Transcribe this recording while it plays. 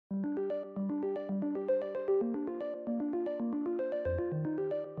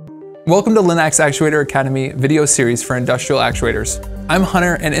Welcome to LINAK's Actuator Academy video series for industrial actuators. I'm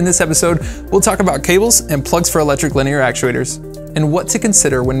Hunter, and in this episode, we'll talk about cables and plugs for electric linear actuators, and what to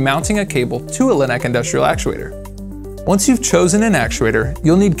consider when mounting a cable to a LINAK industrial actuator. Once you've chosen an actuator,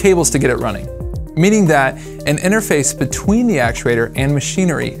 you'll need cables to get it running, meaning that an interface between the actuator and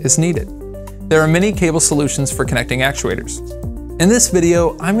machinery is needed. There are many cable solutions for connecting actuators. In this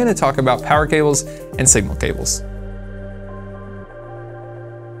video, I'm going to talk about power cables and signal cables.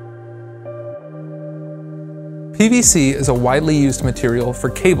 PVC is a widely used material for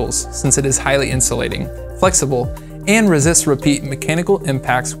cables since it is highly insulating, flexible, and resists repeat mechanical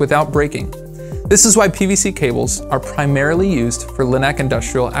impacts without breaking. This is why PVC cables are primarily used for LINAK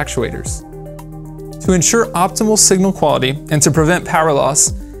industrial actuators. To ensure optimal signal quality and to prevent power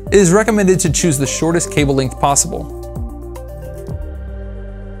loss, it is recommended to choose the shortest cable length possible.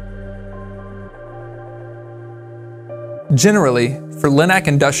 Generally, for LINAK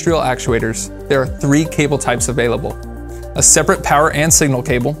industrial actuators, there are three cable types available: a separate power and signal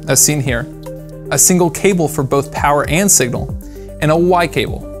cable, as seen here, a single cable for both power and signal, and a Y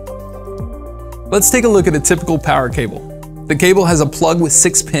cable. Let's take a look at a typical power cable. The cable has a plug with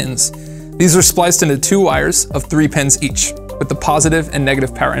 6 pins. These are spliced into 2 wires of 3 pins each, with the positive and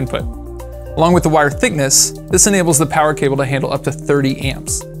negative power input. Along with the wire thickness, this enables the power cable to handle up to 30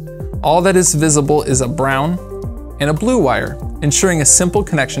 amps. All that is visible is a brown and a blue wire, ensuring a simple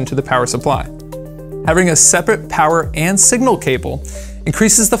connection to the power supply. Having a separate power and signal cable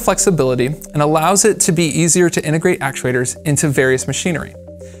increases the flexibility and allows it to be easier to integrate actuators into various machinery.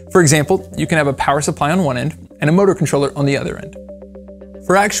 For example, you can have a power supply on one end and a motor controller on the other end.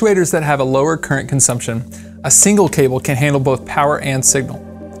 For actuators that have a lower current consumption, a single cable can handle both power and signal.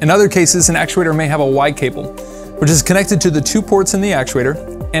 In other cases, an actuator may have a Y cable, which is connected to the 2 ports in the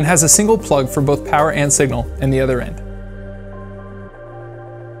actuator and has a single plug for both power and signal in the other end.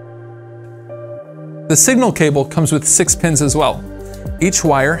 The signal cable comes with 6 pins as well. Each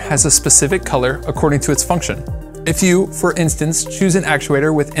wire has a specific color according to its function. If you, for instance, choose an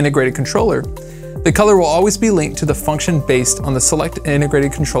actuator with integrated controller, the color will always be linked to the function based on the select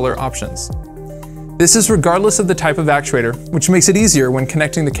integrated controller options. This is regardless of the type of actuator, which makes it easier when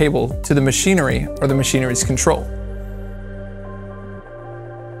connecting the cable to the machinery or the machinery's control.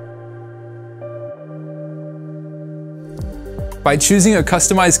 By choosing a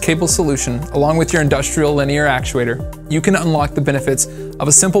customized cable solution along with your industrial linear actuator, you can unlock the benefits of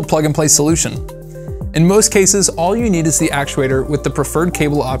a simple plug-and-play solution. In most cases, all you need is the actuator with the preferred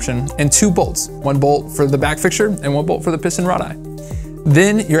cable option and 2 bolts, 1 bolt for the back fixture and 1 bolt for the piston rod eye.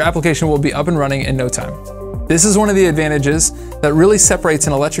 Then your application will be up and running in no time. This is one of the advantages that really separates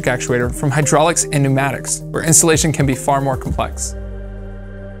an electric actuator from hydraulics and pneumatics, where installation can be far more complex.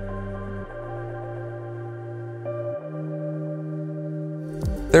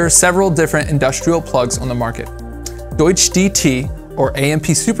 There are several different industrial plugs on the market. Deutsch DT or AMP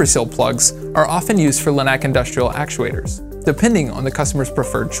Superseal plugs are often used for LINAK industrial actuators, depending on the customer's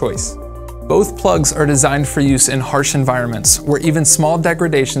preferred choice. Both plugs are designed for use in harsh environments where even small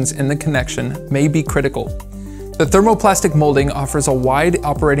degradations in the connection may be critical. The thermoplastic molding offers a wide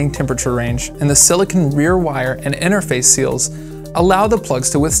operating temperature range, and the silicon rear wire and interface seals allow the plugs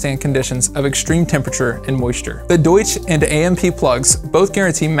to withstand conditions of extreme temperature and moisture. The Deutsch and AMP plugs both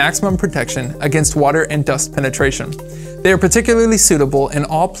guarantee maximum protection against water and dust penetration. They are particularly suitable in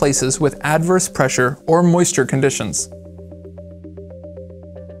all places with adverse pressure or moisture conditions.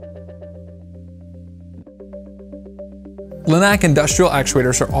 LINAK industrial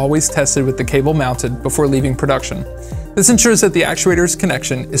actuators are always tested with the cable mounted before leaving production. This ensures that the actuator's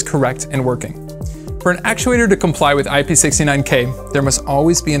connection is correct and working. For an actuator to comply with IP69K, there must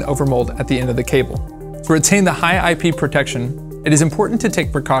always be an overmold at the end of the cable. To retain the high IP protection, it is important to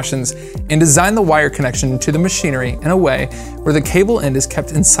take precautions and design the wire connection to the machinery in a way where the cable end is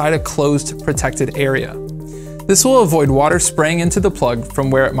kept inside a closed, protected area. This will avoid water spraying into the plug from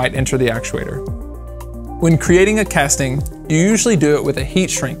where it might enter the actuator. When creating a casting, you usually do it with a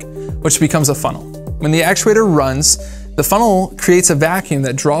heat shrink, which becomes a funnel. When the actuator runs, the funnel creates a vacuum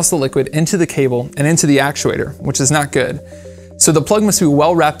that draws the liquid into the cable and into the actuator, which is not good. So the plug must be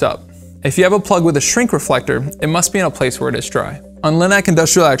well wrapped up. If you have a plug with a shrink reflector, it must be in a place where it is dry. On LINAK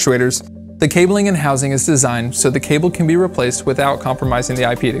industrial actuators, the cabling and housing is designed so the cable can be replaced without compromising the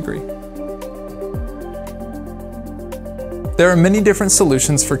IP degree. There are many different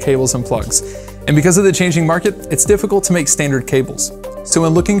solutions for cables and plugs, and because of the changing market, it's difficult to make standard cables. So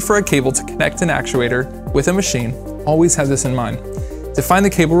when looking for a cable to connect an actuator with a machine, always have this in mind. Define the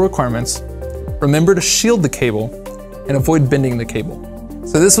cable requirements, remember to shield the cable, and avoid bending the cable.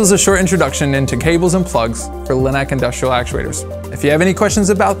 So this was a short introduction into cables and plugs for LINAK industrial actuators. If you have any questions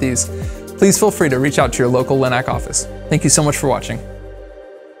about these, please feel free to reach out to your local LINAK office. Thank you so much for watching.